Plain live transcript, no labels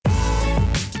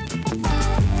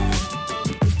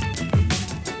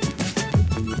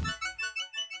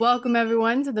Welcome,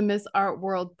 everyone, to the Miss Art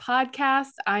World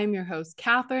podcast. I am your host,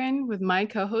 Catherine, with my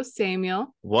co host,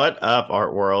 Samuel. What up,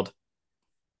 art world?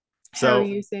 How are So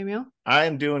you, Samuel? I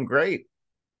am doing great.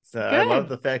 So I love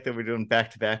Good. the fact that we're doing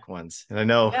back-to-back ones. And I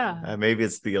know Yeah. maybe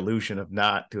it's the illusion of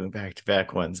not doing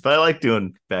back-to-back ones, but I like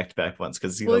doing back-to-back ones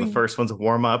because, Well, the first one's a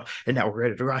warm-up and now we're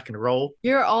ready to rock and roll.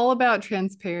 you're all about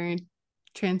transparency,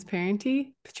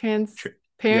 Yes,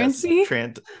 transparency.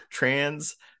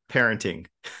 trans parenting.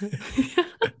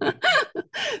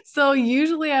 So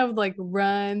usually I would like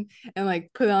run and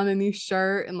like put on a new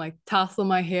shirt and like tousle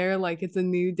my hair like it's a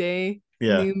new day,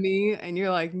 Yeah. new me. And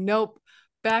you're like, nope,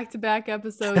 back to back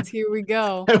episodes. Here we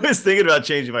go. I was thinking about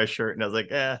changing my shirt and I was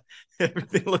like,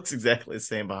 everything looks exactly the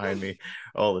same behind me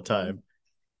all the time.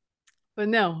 But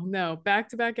no, back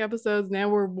to back episodes. Now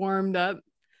we're warmed up.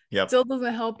 Yep. Still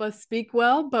doesn't help us speak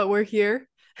well, but we're here.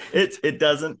 It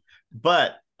doesn't,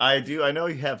 but I do. I know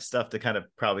you have stuff to kind of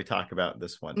probably talk about in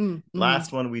this one. Mm-hmm.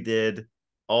 Last one we did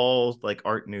all like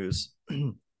art news.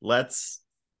 Let's,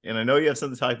 and I know you have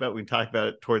something to talk about. We can talk about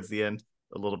it towards the end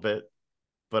a little bit,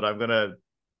 but I'm gonna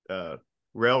uh,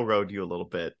 railroad you a little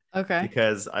bit Okay.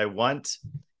 because I want.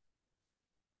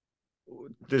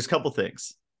 There's a couple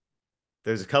things.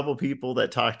 There's a couple people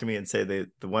that talk to me and say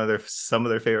one of their some of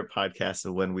their favorite podcasts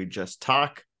is when we just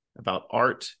talk about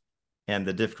art and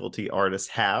the difficulty artists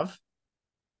have.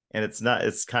 And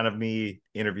it's kind of me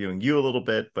interviewing you a little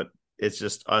bit, but it's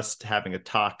just us having a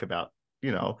talk about,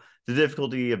 the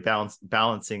difficulty of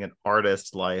balancing an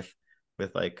artist's life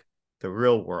with like the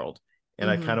real world. And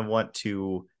I Mm-hmm. kind of want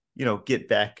to, get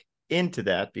back into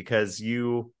that because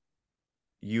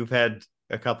you've had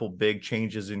a couple big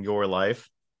changes in your life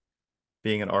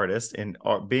being an artist, and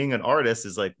being an artist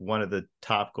is like one of the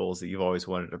top goals that you've always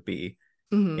wanted to be.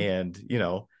 Mm-hmm.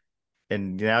 And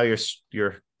and now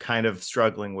you're kind of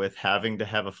struggling with having to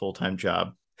have a full-time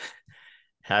job,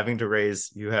 having to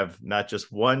raise, you have not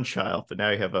just one child, but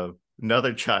now you have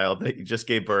another child that you just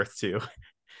gave birth to,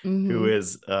 who Mm-hmm.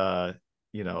 is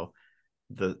you know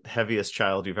the heaviest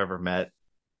child you've ever met.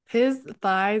 His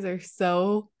thighs are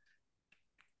so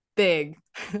big.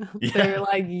 They're Yeah,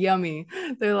 like yummy.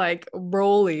 They're like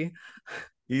rolly.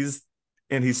 he's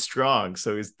he's strong,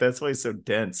 so he's that's why he's so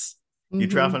dense. You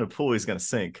drop Mm-hmm. in a pool, he's gonna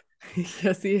sink.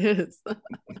 Yes, he is.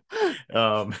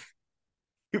 um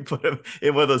you put him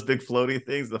in one of those big floaty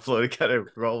things. The floaty kind of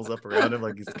rolls up around him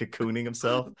like he's cocooning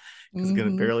himself because it's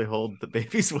gonna Mm-hmm. barely hold the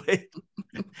baby's weight.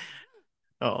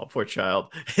 Oh, poor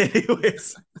child.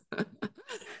 Anyways,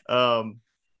 um,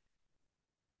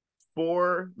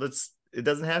 let's. It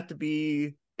doesn't have to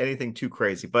be anything too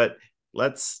crazy, but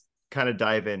let's kind of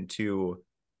dive into.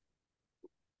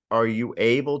 Are you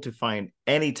able to find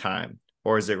any time,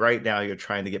 or is it right now you're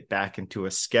trying to get back into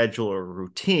a schedule or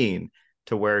routine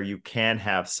to where you can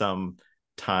have some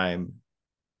time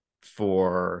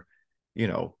for, you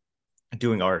know,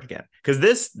 doing art again? Because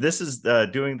this is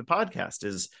doing the podcast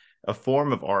is a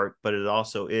form of art, but it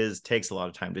also takes a lot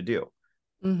of time to do,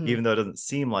 Mm-hmm. even though it doesn't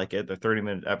seem like it. They're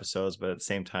 30-minute episodes, but at the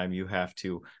same time you have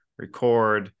to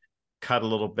record, cut a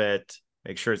little bit,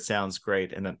 make sure it sounds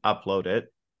great, and then upload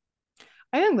it.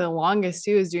 I think the longest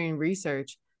too is doing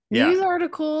research. Yeah. News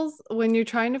articles, when you're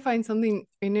trying to find something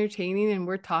entertaining and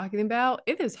we're talking about,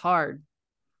 it is hard.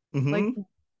 Like Mm-hmm.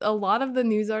 a lot of the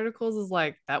news articles is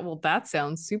like that. Well, that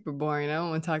sounds super boring. I don't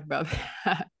want to talk about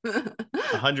that.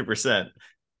 100%.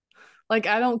 Like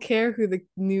I don't care who the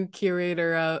new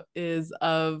curator is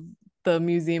of the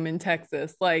museum in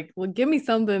Texas. Like, well, give me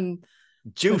something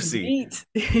with Juicy. meat.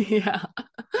 Yeah,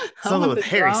 I Something want with the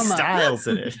Harry drama. Styles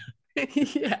in it.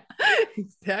 Yeah,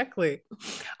 exactly.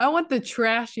 I want the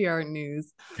trashy art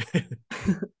news.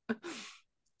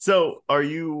 So, are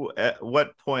you at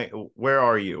what point? Where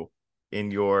are you in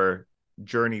your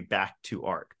journey back to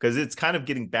art? Because it's kind of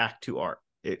getting back to art.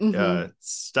 Hmm.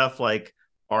 Stuff like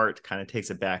art kind of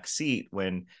takes a back seat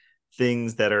when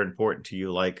things that are important to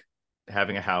you, like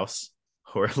having a house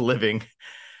or living,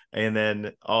 and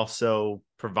then also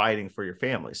providing for your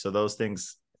family. So those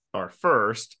things are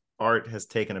first. Art has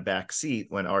taken a back seat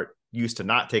when art used to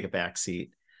not take a back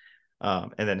seat.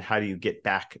 And then how do you get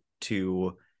back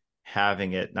to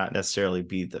having it not necessarily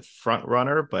be the front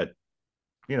runner, but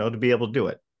to be able to do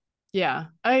it? Yeah,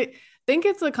 I think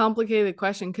it's a complicated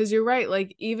question because you're right.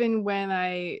 Like even when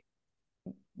I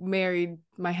married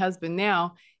my husband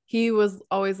now, he was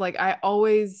always like, I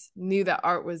always knew that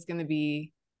art was going to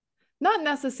be not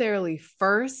necessarily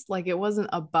first, like it wasn't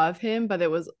above him, but it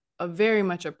was a very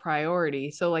much a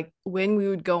priority. So like when we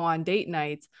would go on date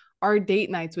nights, our date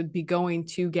nights would be going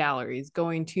to galleries,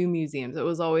 going to museums. It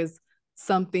was always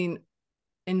something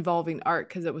involving art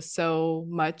because it was so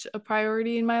much a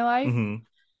priority in my life. Mm-hmm.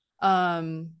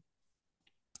 Um,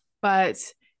 but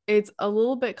it's a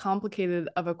little bit complicated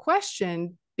of a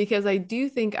question because I do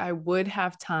think I would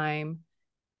have time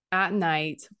at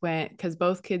night when because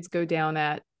both kids go down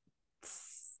at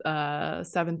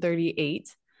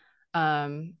 7:38.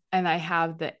 And I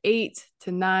have the 8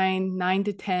 to 9, 9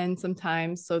 to 10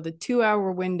 sometimes. So the 2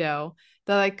 hour window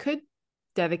that I could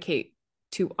dedicate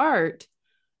to art.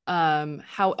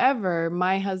 However,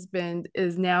 my husband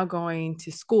is now going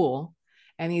to school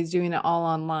and he's doing it all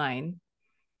online.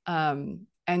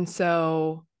 And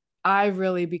so I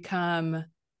really become,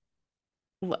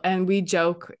 and we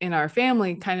joke in our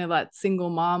family, kind of that single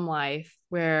mom life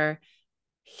where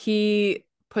he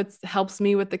puts helps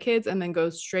me with the kids and then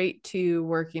goes straight to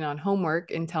working on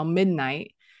homework until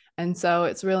midnight. And so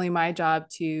it's really my job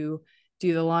to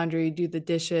do the laundry, do the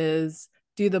dishes,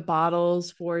 do the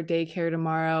bottles for daycare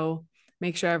tomorrow,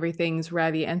 make sure everything's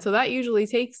ready. And so that usually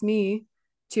takes me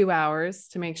 2 hours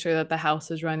to make sure that the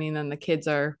house is running and the kids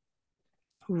are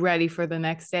ready for the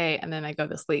next day. And then I go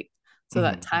to sleep. So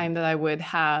that Mm-hmm. time that I would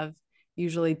have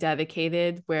usually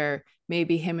dedicated where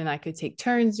maybe him and I could take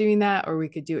turns doing that, or we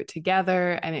could do it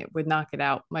together and it would knock it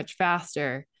out much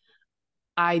faster.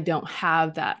 I don't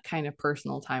have that kind of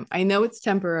personal time. I know it's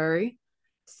temporary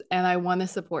and I want to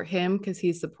support him because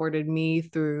he supported me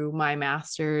through my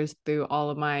master's, through all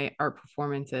of my art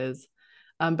performances.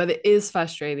 But it is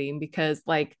frustrating because,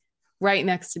 like, right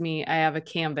next to me, I have a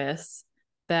canvas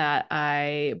that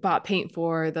I bought paint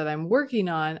for that I'm working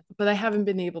on, but I haven't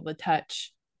been able to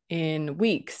touch in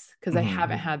weeks because I Mm-hmm.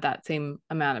 haven't had that same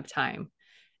amount of time.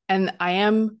 And I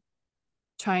am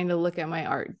trying to look at my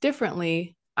art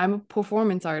differently. I'm a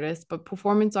performance artist, but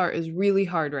performance art is really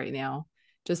hard right now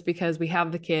just because we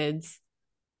have the kids.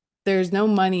 There's no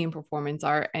money in performance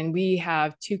art, and we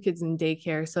have two kids in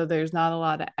daycare. So there's not a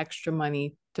lot of extra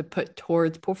money to put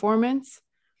towards performance.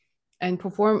 And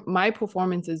my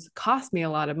performances cost me a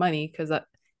lot of money because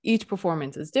each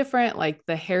performance is different. Like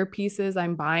the hair pieces,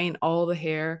 I'm buying all the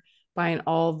hair, buying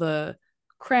all the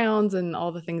crowns and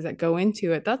all the things that go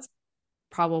into it. That's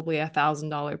probably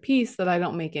 $1,000 piece that I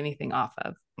don't make anything off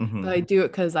of. But Mm-hmm. I do it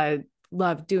because I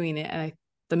love doing it and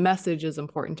the message is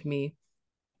important to me.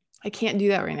 I can't do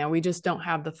that right now. We just don't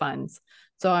have the funds.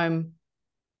 So I'm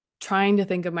trying to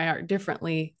think of my art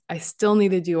differently. I still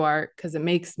need to do art because it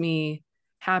makes me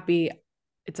happy.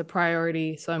 It's a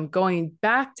priority. So I'm going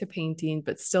back to painting,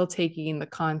 but still taking the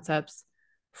concepts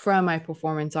from my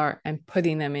performance art and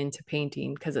putting them into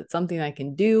painting because it's something I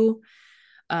can do.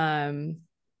 Um,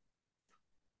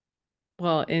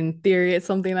 well, in theory, it's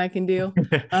something I can do.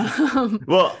 Um,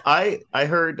 Well, I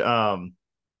heard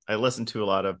I listened to a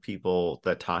lot of people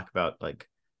that talk about like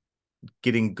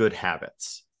getting good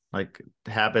habits. Like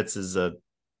habits is a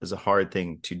hard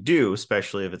thing to do,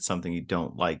 especially if it's something you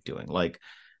don't like doing, like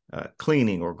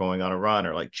cleaning or going on a run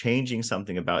or like changing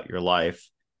something about your life.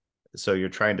 So you're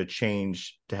trying to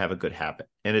change to have a good habit,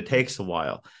 and it takes a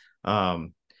while.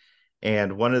 Um,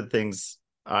 and one of the things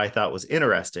I thought was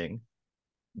interesting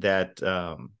that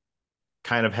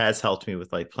kind of has helped me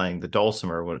with like playing the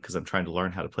dulcimer because I'm trying to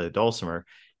learn how to play the dulcimer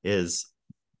is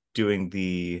doing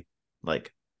the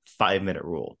like 5 minute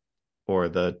rule or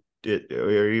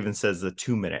or even says the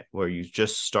 2 minute where you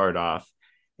just start off.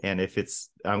 And if it's,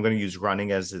 I'm going to use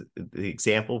running as the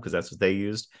example because that's what they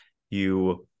used.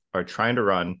 You are trying to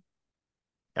run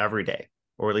every day,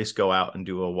 or at least go out and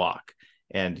do a walk.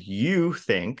 And you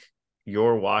think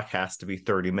your walk has to be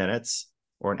 30 minutes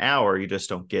or an hour, you just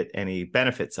don't get any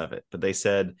benefits of it. But they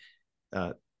said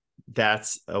uh,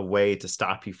 that's a way to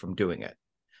stop you from doing it.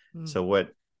 mm, So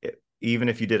even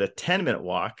if you did a 10-minute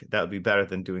walk, that would be better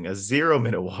than doing a 0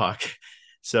 minute walk.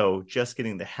 So just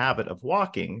getting the habit of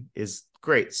walking is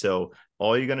great. So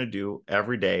all you're going to do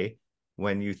every day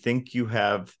when you think you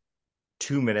have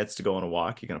 2 minutes to go on a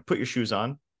walk, you're going to put your shoes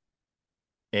on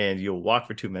and you'll walk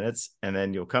for 2 minutes and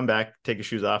then you'll come back, take your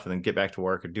shoes off, and then get back to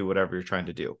work or do whatever you're trying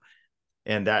to do.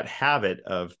 And that habit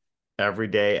of every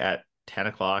day at 10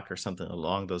 o'clock or something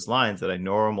along those lines that I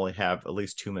normally have at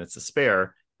least 2 minutes to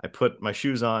spare, I put my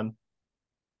shoes on,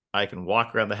 I can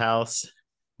walk around the house,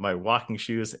 my walking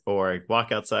shoes, or I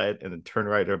walk outside and then turn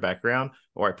right or back around,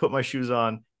 or I put my shoes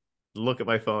on, look at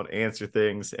my phone, answer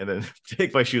things, and then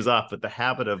take my shoes off. But the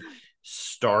habit of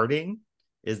starting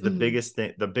is the mhm, biggest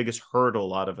thing, the biggest hurdle a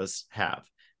lot of us have,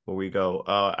 where we go,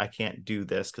 oh, I can't do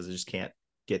this because I just can't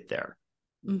get there.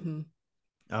 mhm.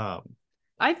 Um,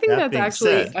 I think that that's being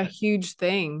actually said, a huge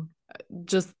thing.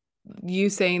 Just you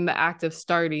saying the act of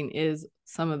starting is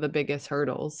some of the biggest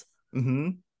hurdles. mm-hmm,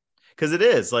 because it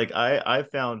is like I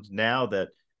found now that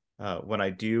when I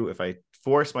do, if I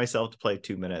force myself to play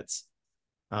 2 minutes,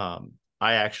 I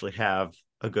actually have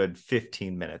a good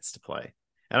 15 minutes to play.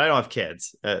 And I don't have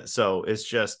kids. So it's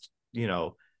just,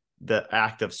 the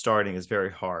act of starting is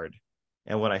very hard.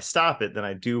 And when I stop it, then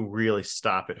I do really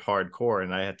stop it hardcore.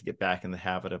 And I have to get back in the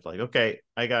habit of like, okay,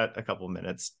 I got a couple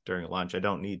minutes during lunch. I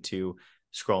don't need to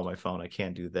scroll my phone. I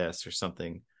can't do this or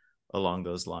something along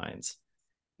those lines.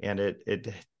 And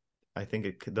I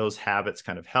think those habits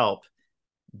kind of help.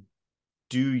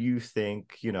 Do you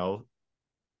think,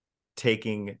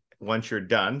 taking once you're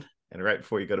done and right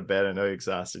before you go to bed, I know you're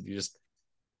exhausted, you just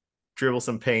dribble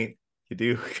some paint, you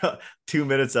do 2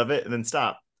 minutes of it and then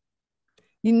stop?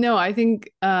 I think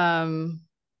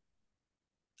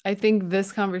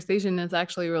this conversation has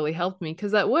actually really helped me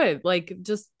because that would like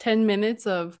just 10 minutes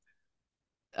of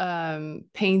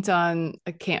paint on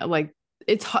a can like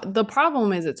the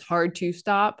problem is it's hard to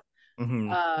stop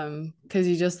Mm-hmm. because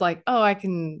you just like, oh,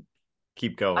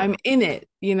 Keep going. I'm in it,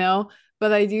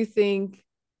 but I do think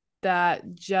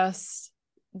that just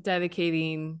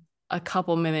dedicating a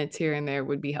couple minutes here and there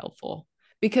would be helpful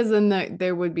because then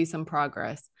there would be some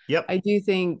progress. Yep. I do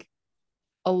think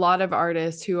a lot of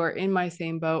artists who are in my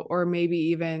same boat or maybe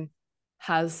even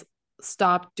has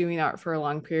stopped doing art for a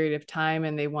long period of time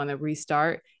and they want to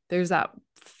restart, there's that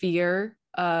fear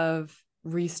of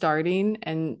restarting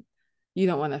and you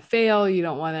don't want to fail, you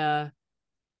don't want to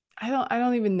I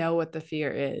don't even know what the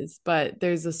fear is, but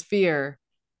there's this fear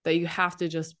that you have to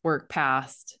just work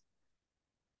past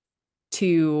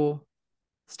to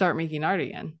start making art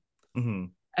again. Mm-hmm.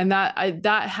 And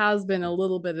that has been a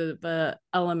little bit of a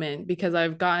element because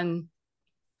I've gotten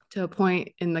to a point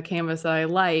in the canvas that I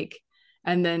like,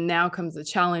 and then now comes the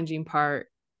challenging part.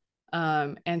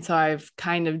 And so I've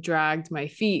kind of dragged my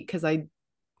feet because I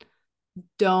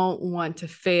don't want to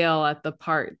fail at the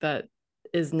part that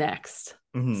is next.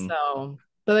 Mm-hmm. So,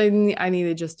 but I need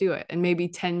to just do it. And maybe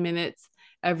 10 minutes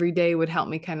every day would help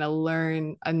me kind of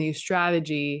learn a new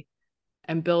strategy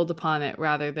and build upon it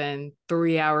rather than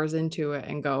 3 hours into it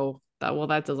and go,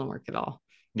 that doesn't work at all.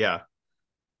 Yeah.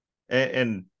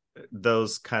 And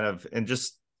those kind of, and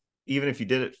just even if you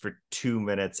did it for 2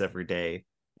 minutes every day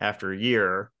after a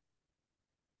year,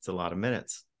 it's a lot of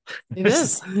minutes. It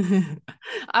is.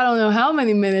 I don't know how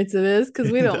many minutes it is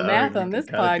because we don't No, math we on can this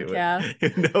kind of do podcast.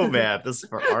 it. No math. This is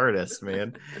for artists,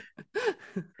 man.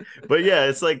 But yeah,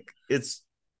 it's like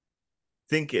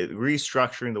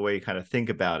restructuring the way you kind of think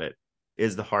about it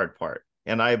is the hard part.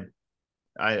 And I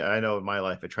know in my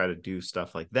life I try to do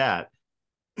stuff like that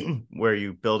where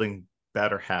you building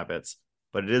better habits,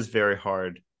 but it is very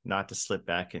hard not to slip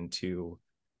back into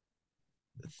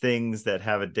things that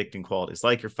have addicting qualities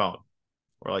like your phone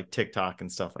or like TikTok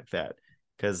and stuff like that.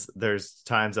 Because there's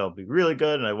times I'll be really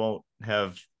good and I won't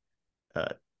have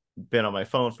uh, been on my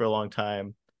phone for a long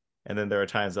time. And then there are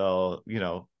times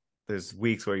there's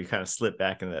weeks where you kind of slip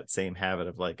back into that same habit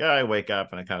of like, I wake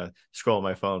up and I kind of scroll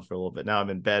my phone for a little bit. Now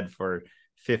I'm in bed for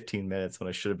 15 minutes when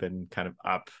I should have been kind of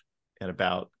up and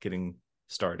about getting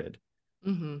started.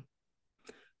 Mm-hmm.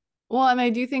 Well, and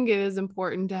I do think it is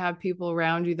important to have people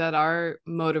around you that are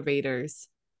motivators.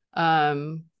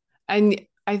 Um, and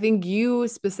I think you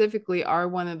specifically are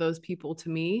one of those people to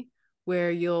me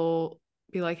where you'll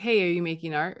be like, hey, are you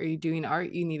making art? Are you doing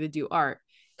art? You need to do art.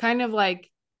 Kind of like,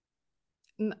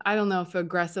 I don't know if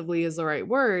aggressively is the right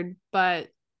word, but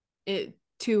it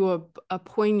to a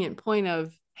poignant point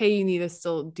of, hey, you need to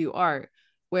still do art,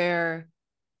 where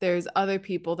there's other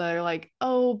people that are like,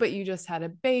 oh, but you just had a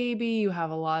baby, you have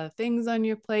a lot of things on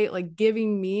your plate, like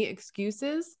giving me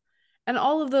excuses. And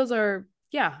all of those are,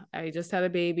 yeah, I just had a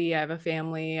baby, I have a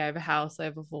family, I have a house, I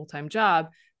have a full-time job,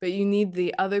 but you need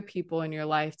the other people in your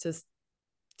life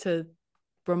to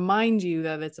remind you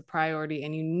that it's a priority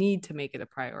and you need to make it a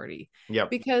priority.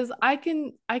 Yep. Because I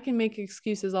can make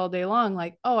excuses all day long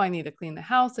like, oh, I need to clean the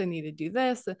house, I need to do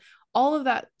this. All of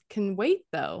that can wait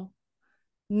though.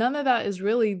 None of that is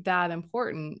really that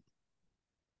important.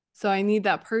 So I need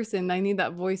that person, I need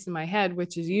that voice in my head,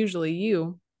 which is usually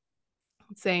you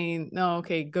saying, no,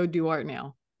 okay, go do art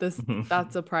now.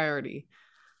 That's a priority.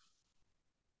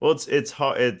 Well, it's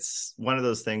hard. It's one of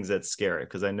those things that's scary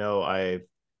because I know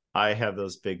I have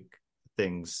those big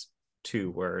things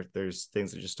too, where there's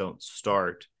things that just don't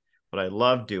start. But I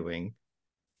love doing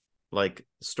like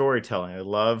storytelling. I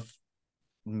love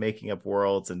making up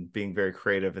worlds and being very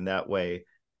creative in that way.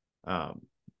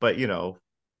 But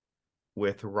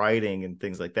with writing and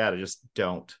things like that, I just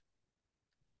don't.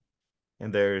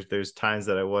 And there's times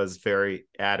that I was very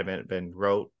adamant and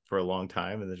wrote for a long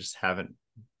time, and I just haven't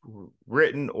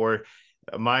written, or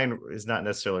mine is not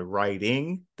necessarily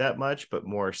writing that much, but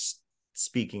more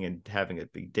speaking and having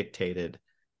it be dictated.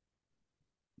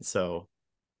 So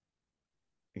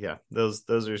Yeah, those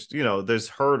are, there's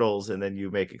hurdles, and then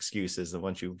you make excuses, and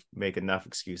once you make enough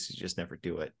excuses, you just never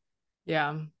do it.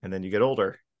 Yeah. And then you get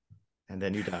older, and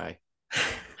then you die.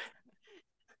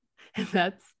 And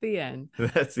that's the end.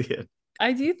 That's it.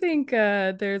 I do think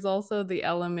there's also the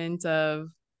element of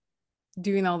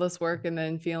doing all this work and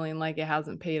then feeling like it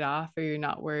hasn't paid off or you're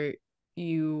not where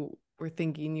you were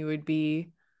thinking you would be.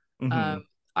 Um, Hmm.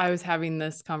 I was having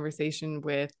this conversation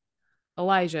with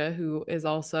Elijah, who is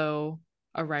also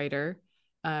a writer.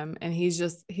 And he's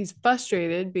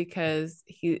frustrated because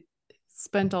he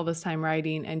spent all this time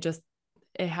writing and just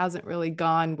it hasn't really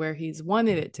gone where he's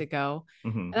wanted it to go.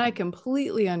 Hmm. And I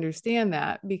completely understand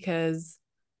that because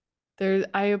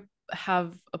I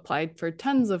have applied for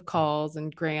tons of calls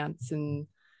and grants and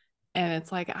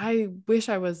it's like I wish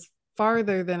I was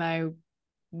farther than I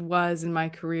was in my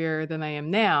career than I am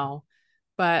now,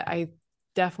 but I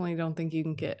definitely don't think you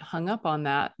can get hung up on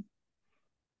that.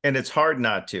 And it's hard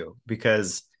not to,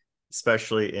 because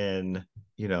especially in,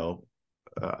 you know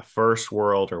first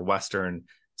world or Western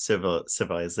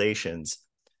civilizations,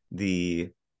 the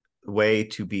way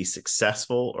to be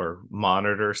successful or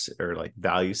monitor or like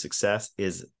value success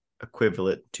is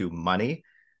equivalent to money.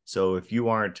 So if you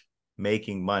aren't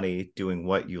making money doing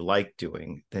what you like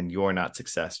doing, then you're not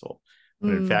successful.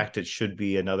 When in Mm. fact, it should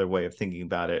be another way of thinking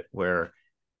about it, where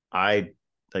I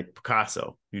like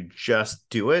Picasso, you just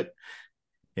do it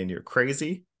and you're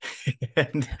crazy.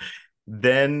 And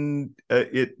then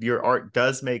your art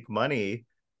does make money,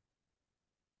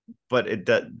 but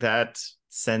that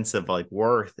sense of like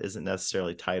worth isn't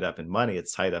necessarily tied up in money.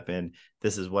 It's tied up in,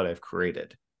 this is what I've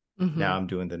created, now Mm-hmm. I'm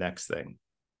doing the next thing.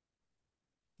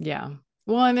 Yeah.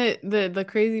 Well, and the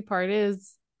crazy part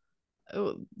is,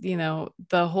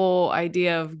 the whole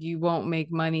idea of you won't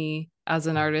make money as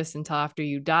an artist until after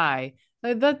you die.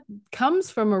 That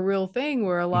comes from a real thing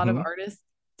where a lot of Mm-hmm. artists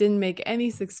didn't make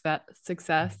any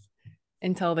success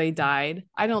until they died.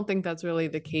 I don't think that's really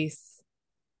the case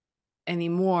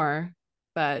anymore,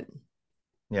 but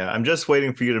Yeah, I'm just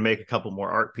waiting for you to make a couple more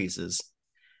art pieces,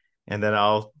 and then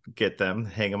I'll get them,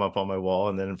 hang them up on my wall,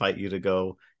 and then invite you to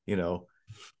go, you know kick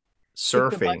the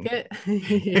surfing. bucket.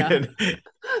 Yeah. And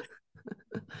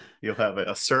you'll have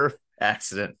a surf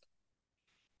accident.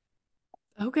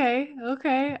 Okay.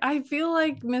 Okay. I feel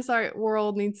like Miss Art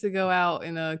World needs to go out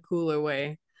in a cooler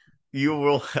way. You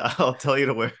will I'll tell you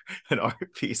to wear an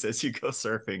art piece as you go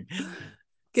surfing. It's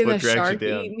Can what a drags you shark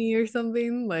down. eat me or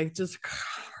something? Like just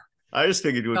I just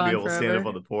figured you wouldn't be gone able to stand up on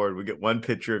forever. the board. We get one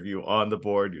picture of you on the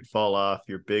board, you'd fall off,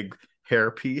 your big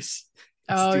hair piece.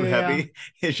 It's Oh too yeah. heavy.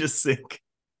 It just sink.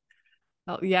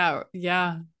 Oh, yeah.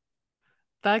 Yeah.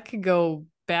 That could go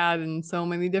bad in so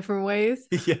many different ways.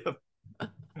 Yeah.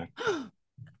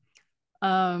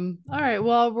 All right.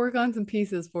 Well, I'll work on some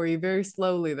pieces for you very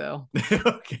slowly though.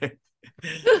 Okay.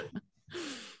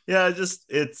 Yeah, just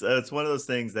it's one of those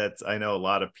things that I know a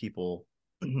lot of people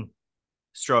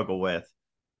struggle with,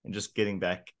 and just getting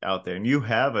back out there. And you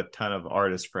have a ton of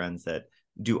artist friends that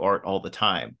do art all the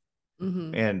time.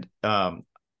 Hmm. And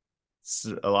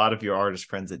a lot of your artist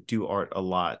friends that do art a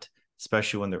lot,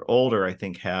 especially when they're older, I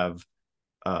think have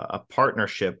a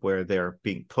partnership where they're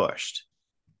being pushed,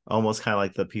 almost kind of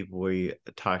like the people we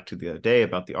talked to the other day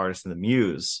about the artist and the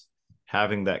muse.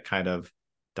 Having that kind of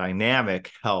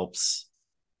dynamic helps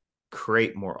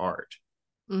create more art,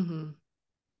 Hmm.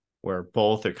 where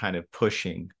both are kind of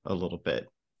pushing a little bit.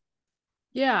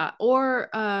 Yeah. Or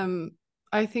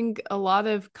I think a lot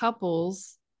of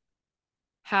couples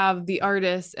have the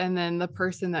artist and then the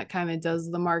person that kind of does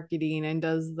the marketing and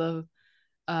does the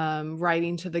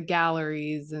writing to the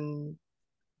galleries and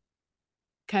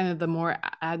kind of the more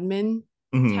admin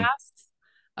Mm-hmm. tasks.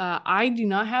 I do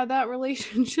not have that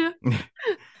relationship,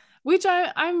 which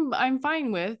I'm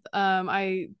fine with.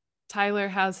 I Tyler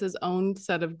has his own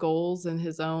set of goals and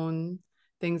his own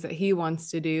things that he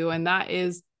wants to do, and that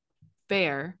is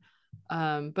fair.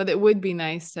 But it would be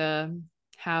nice to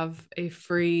have a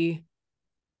free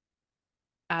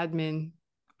admin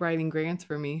writing grants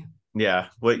for me. Yeah,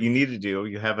 what you need to do,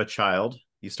 you have a child,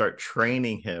 you start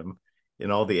training him in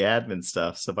all the admin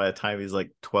stuff. So by the time he's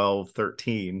like 12,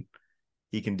 13,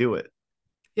 he can do it.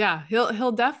 Yeah,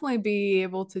 he'll definitely be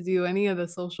able to do any of the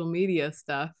social media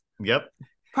stuff. Yep.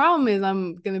 Problem is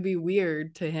I'm gonna be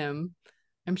weird to him,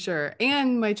 I'm sure.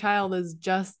 And my child is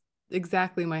just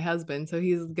exactly my husband, so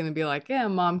he's gonna be like, yeah,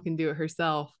 mom can do it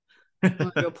herself. I'm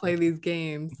gonna go play these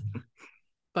games.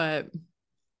 But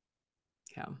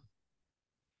yeah.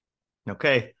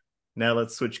 Okay. Now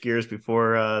let's switch gears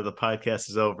before the podcast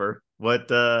is over. What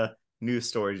news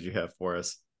stories do you have for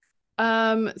us?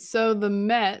 So the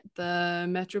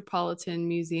Metropolitan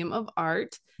Museum of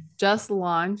Art, just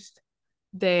launched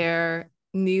their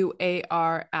new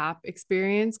AR app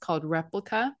experience called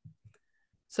Replica.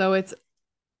 So it's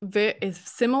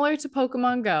similar to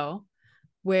Pokemon Go,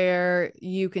 where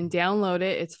you can download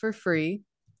it, it's for free,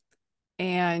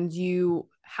 and you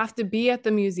have to be at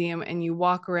the museum and you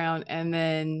walk around and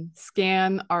then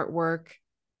scan artwork,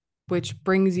 which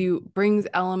brings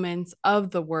elements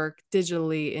of the work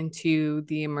digitally into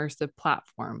the immersive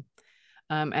platform.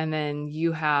 And then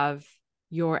you have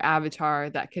your avatar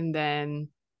that can then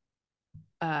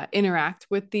interact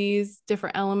with these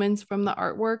different elements from the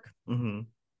artwork. Mm-hmm.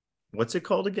 What's it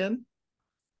called again?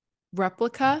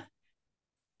 Replica,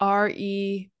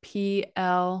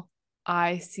 Replica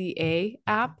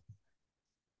app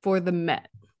for the Met.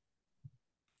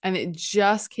 And it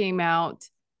just came out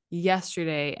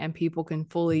yesterday, and people can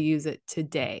fully use it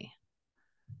today.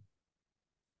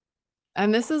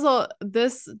 And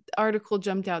this article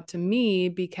jumped out to me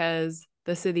because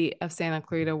the city of Santa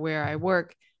Clarita, where I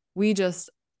work, we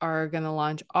just are going to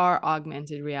launch our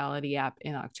augmented reality app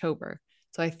in October.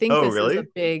 So I think Oh, this is a really?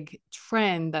 big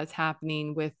trend that's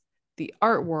happening with the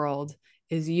art world,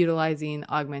 is utilizing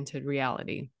augmented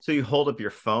reality. So you hold up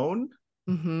your phone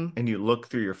Mm-hmm. and you look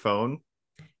through your phone?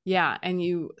 Yeah,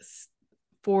 and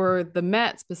for the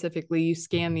Met specifically, you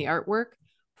scan the artwork.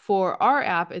 For our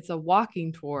app, it's a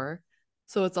walking tour.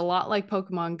 So it's a lot like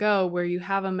Pokemon Go, where you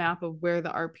have a map of where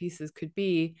the art pieces could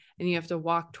be, and you have to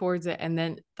walk towards it, and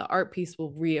then the art piece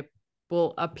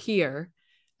will appear,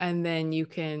 and then you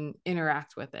can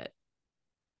interact with it,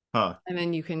 Huh. and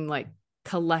then you can like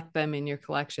collect them in your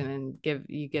collection and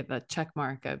get the check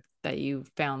mark of that you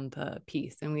found the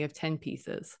piece. And we have 10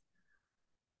 pieces.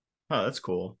 Huh, that's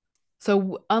cool.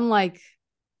 So unlike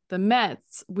the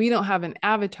Mets, we don't have an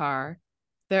avatar.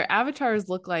 Their avatars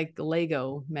look like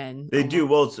Lego men They do.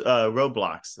 Well, almost. it's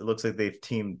Roblox. It looks like they've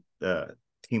teamed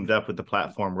up with the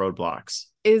platform Roblox.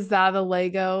 Is that a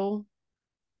Lego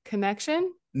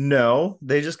connection? No,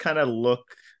 they just kind of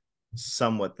look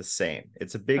somewhat the same.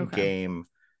 It's a big Okay. game.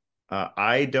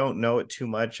 I don't know it too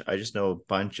much. I just know a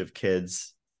bunch of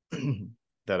kids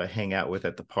that I hang out with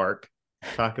at the park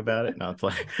talk about it. No, it's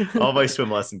like all my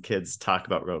swim lesson kids talk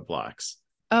about Roblox.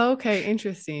 Oh, okay,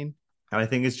 interesting. And I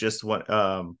think it's just one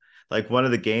of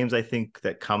the games I think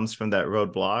that comes from that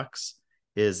Roadblocks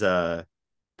is that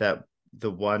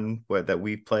the one that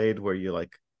we played where you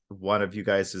like one of you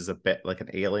guys is a bit like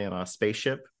an alien on a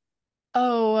spaceship.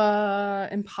 Oh,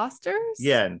 imposters?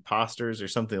 Yeah, imposters or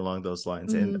something along those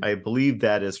lines. And Mm, I believe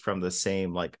that is from the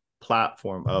same like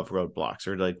platform of Roadblocks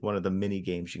or like one of the mini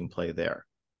games you can play there.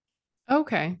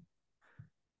 okay.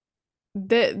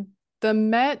 The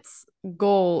Met's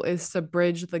goal is to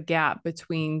bridge the gap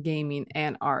between gaming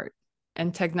and art.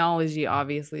 And technology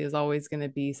obviously is always going to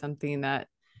be something that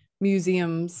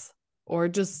museums or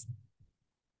just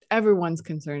everyone's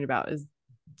concerned about, is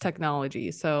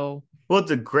technology. So, Well,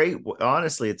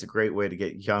 honestly, it's a great way to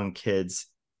get young kids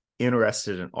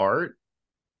interested in art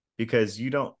because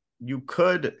you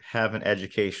could have an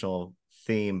educational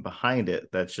theme behind it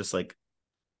that's just like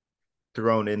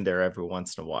thrown in there every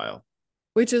once in a while.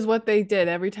 which is what they did.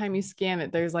 Every time you scan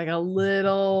it, there's like a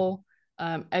little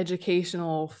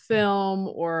educational film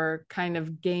or kind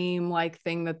of game like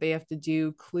thing that they have to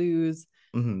do, clues.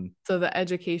 Mm-hmm. So the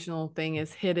educational thing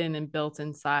is hidden and built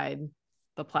inside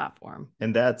the platform.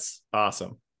 And that's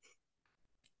awesome.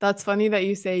 That's funny that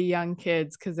you say young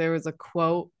kids, because there was a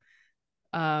quote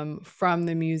from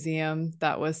the museum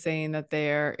that was saying that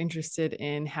they're interested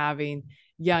in having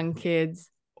young kids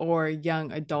or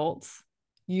young adults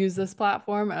use this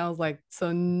platform. And I was like,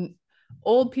 so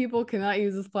old people cannot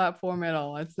use this platform at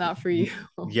all. It's not for you.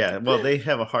 Yeah, well, they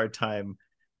have a hard time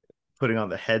putting on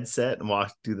the headset and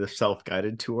walk do the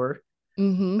self-guided tour.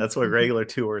 Mm-hmm. That's why regular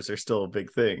tours are still a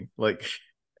big thing. Like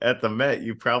at the Met,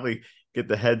 you probably get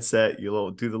the headset,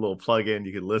 do the little plug-in,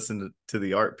 you can listen to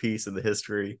the art piece and the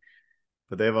history,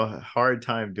 but they have a hard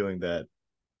time doing that.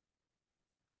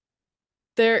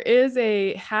 There is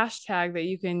a hashtag that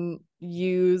you can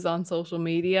use on social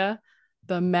media,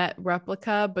 the Met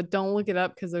replica, but don't look it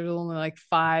up because there's only like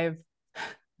five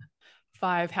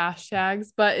hashtags,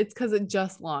 but it's because it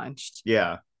just launched.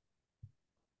 Yeah.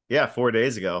 Yeah, 4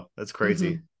 days ago. That's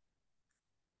crazy.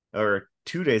 Mm-hmm. Or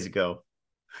 2 days ago.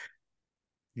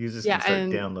 Users can Yeah, start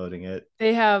and downloading it.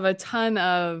 they have a ton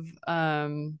of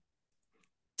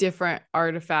different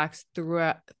artifacts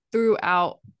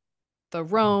throughout the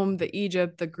Rome, the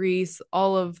Egypt, the Greece,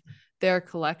 all of their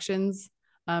collections.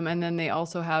 And then they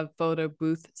also have photo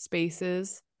booth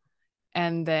spaces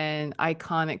and then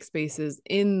iconic spaces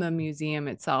in the museum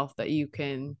itself that you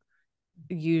can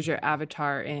use your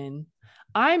avatar in.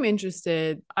 I'm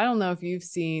interested. I don't know if you've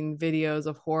seen videos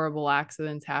of horrible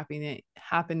accidents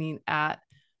happening at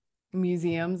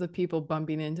museums of people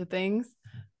bumping into things.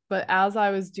 But as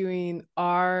I was doing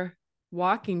our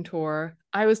walking tour,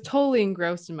 I was totally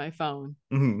engrossed in my phone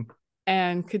Mhm.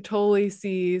 and could totally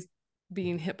see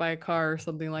being hit by a car or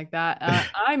something like that.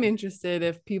 I'm interested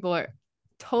if people are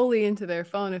totally into their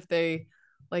phone, if they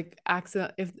like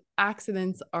if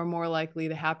accidents are more likely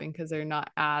to happen because they're not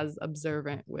as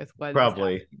observant with what is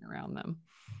Probably. happening around them.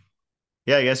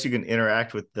 Yeah, I guess you can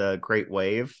interact with the Great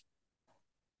Wave.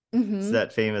 It's Mm-hmm.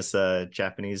 that famous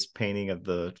Japanese painting of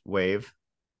the wave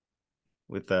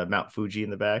with Mount Fuji in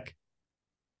the back.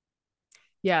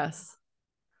 Yes.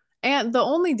 And the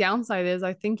only downside is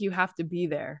I think you have to be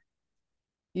there.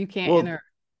 You can't Well, enter.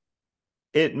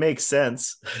 it makes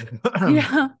sense.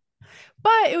 Yeah.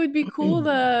 But it would be cool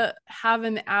to have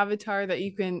an avatar that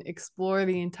you can explore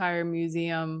the entire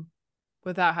museum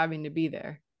without having to be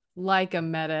there, like a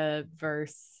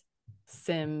metaverse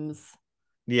Sims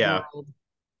Yeah, world,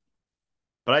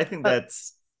 but I think but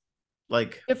that's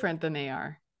like different than they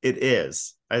are. it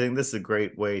is. I think this is a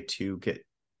great way to get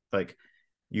like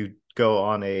you go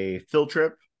on a field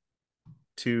trip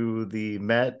to the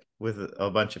Met with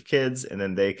a bunch of kids, and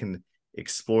then they can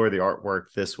explore the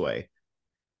artwork this way.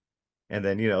 And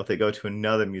then, if they go to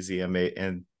another museum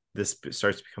and this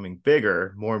starts becoming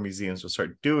bigger, more museums will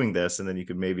start doing this. And then you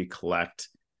could maybe collect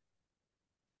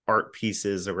art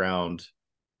pieces around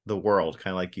the world,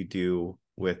 kind of like you do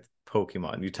with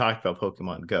Pokemon. You talked about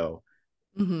Pokemon Go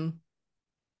Mm-hmm.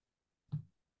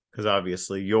 because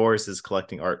obviously yours is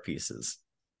collecting art pieces.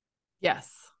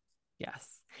 Yes. Yes.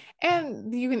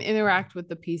 And you can interact with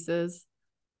the pieces,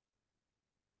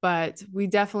 but we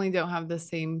definitely don't have the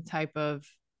same type of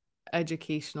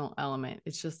educational element.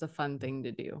 It's just a fun thing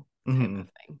to do type Mm-hmm. of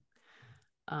thing.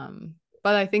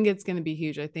 But I think it's going to be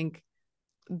huge. I think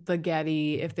the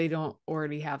Getty, if they don't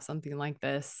already have something like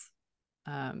this,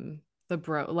 um, the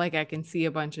Bro, like I can see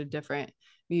a bunch of different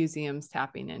museums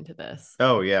tapping into this.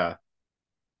 Oh, yeah.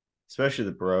 Especially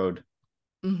the Broad.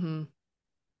 Mm-hmm.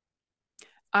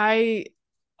 I,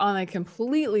 on a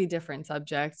completely different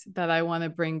subject that I want to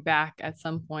bring back at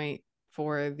some point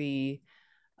for the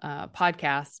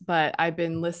podcast, but I've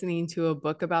been listening to a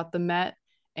book about the Met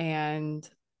and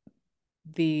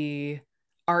the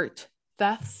art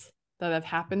thefts that have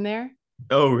happened there.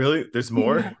 Oh, really? There's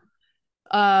more? Yeah.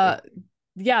 Uh Like,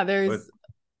 yeah, what?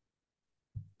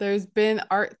 there's been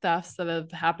art thefts that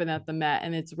have happened at the Met,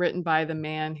 and it's written by the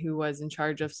man who was in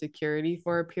charge of security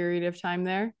for a period of time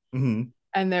there. Mm-hmm.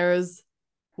 And there's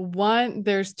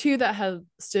two that have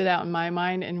stood out in my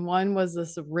mind, and one was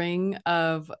this ring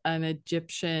of an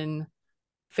Egyptian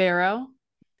pharaoh,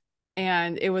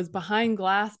 and it was behind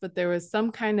glass, but there was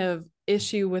some kind of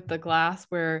issue with the glass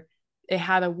where it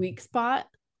had a weak spot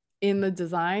in the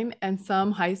design, and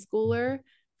some high schooler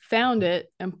found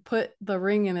it and put the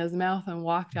ring in his mouth and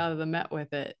walked out of the Met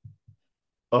with it,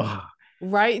 Oh,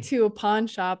 right to a pawn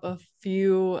shop a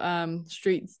few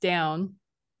streets down.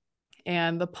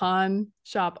 And the pawn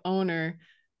shop owner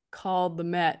called the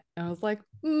Met and was like,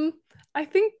 I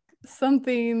think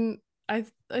something, I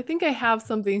think I have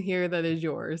something here that is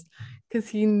yours. Because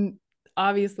he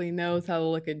obviously knows how to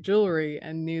look at jewelry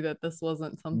and knew that this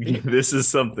wasn't something. this is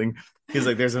something. He's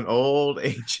like, there's an old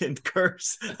ancient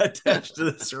curse attached to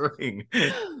this ring.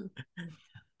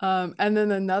 And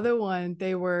then another one,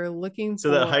 they were looking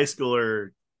So that for, high schooler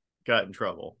got in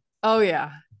trouble. oh,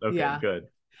 yeah. Okay, Yeah. good.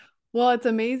 Well, it's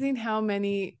amazing how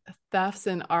many thefts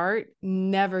in art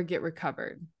never get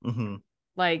recovered. Mm-hmm.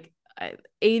 Like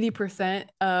 80%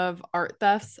 of art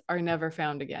thefts are never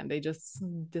found again. They just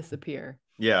disappear.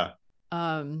 Yeah.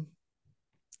 Um,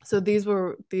 so these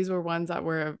were ones that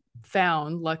were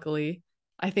found, luckily.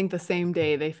 I think the same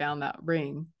day they found that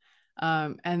ring.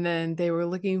 And then they were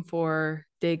looking for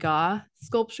Degas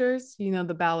sculptures,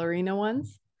 the ballerina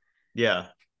ones. Yeah.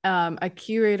 A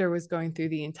curator was going through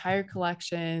the entire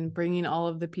collection, bringing all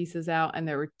of the pieces out, and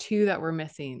there were two that were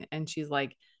missing. And she's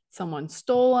like, someone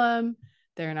stole them.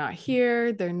 They're not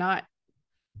here.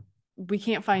 We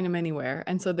can't find them anywhere.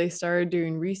 And so they started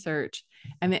doing research,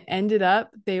 and it ended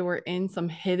up they were in some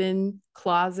hidden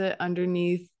closet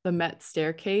underneath the Met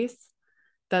staircase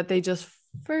that they just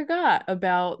forgot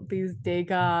about these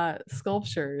Degas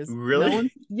sculptures. No Really? one,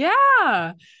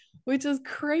 yeah, which is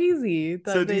crazy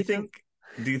So that they just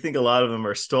do you think a lot of them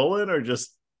are stolen or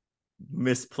just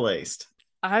misplaced?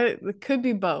 it could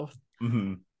be both,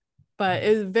 Mm-hmm. but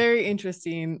it's very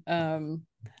interesting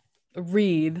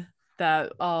read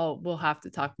that we'll have to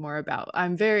talk more about.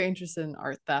 I'm very interested in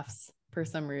art thefts for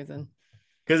some reason.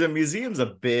 Because a museum's a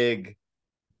big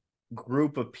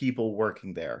group of people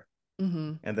working there.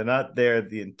 Mm-hmm. and they're not there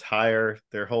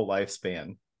their whole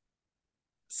lifespan.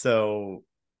 So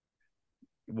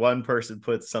one person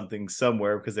puts something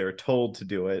somewhere because they were told to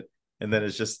do it, and then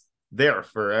it's just there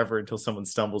forever until someone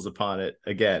stumbles upon it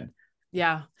again.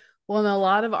 Yeah. Well, and a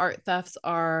lot of art thefts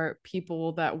are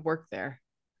people that work there.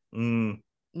 Mm,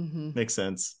 Mm-hmm. makes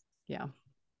sense. Yeah.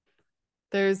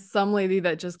 There's some lady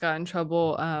that just got in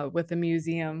trouble with a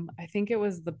museum. I think it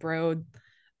was the Broad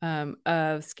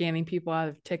of scanning people out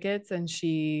of tickets, and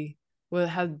she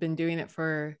had been doing it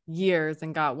for years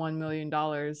and got $1 million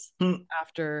Hmm.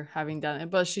 after having done it.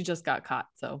 But she just got caught.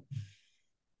 So,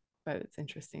 but it's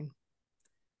interesting.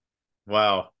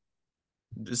 Wow.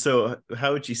 So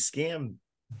how would you scam?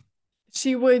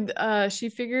 She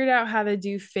figured out how to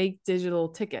do fake digital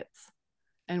tickets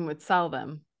and would sell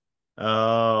them.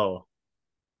 Oh,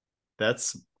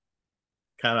 that's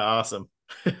kind of awesome.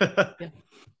 Yeah.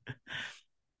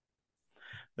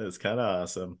 That's kind of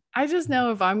awesome. I just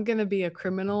know if I'm gonna be a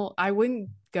criminal, I wouldn't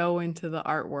go into the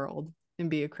art world and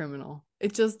be a criminal.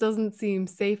 It just doesn't seem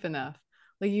safe enough.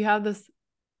 Like you have this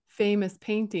famous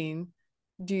painting.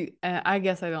 I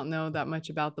guess I don't know that much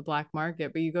about the black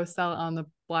market, but you go sell it on the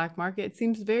black market. It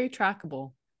seems very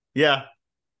trackable. Yeah,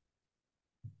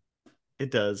 it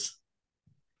does.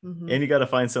 Mm-hmm. And you got to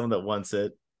find someone that wants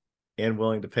it and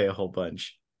willing to pay a whole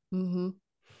bunch. Mm-hmm.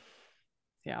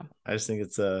 Yeah. I just think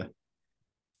it's a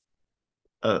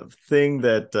thing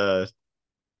that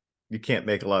you can't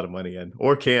make a lot of money in,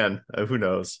 or can. Who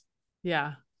knows?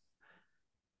 Yeah.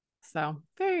 So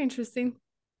very interesting.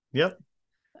 Yep,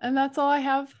 And that's all I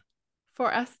have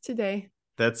for us today.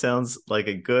 that sounds like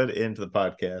a good end to the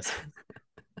podcast.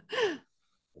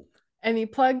 Any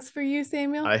plugs for you,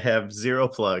 Samuel? I have zero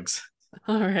plugs.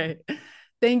 All right.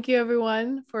 Thank you,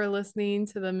 everyone, for listening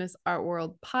to the Miss Art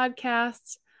World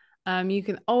podcast. You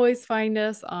can always find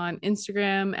us on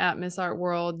Instagram at Miss Art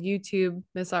World, YouTube,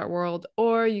 Miss Art World,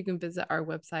 or you can visit our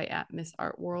website at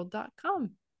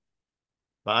missartworld.com.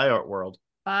 Bye, Art World.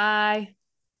 Bye.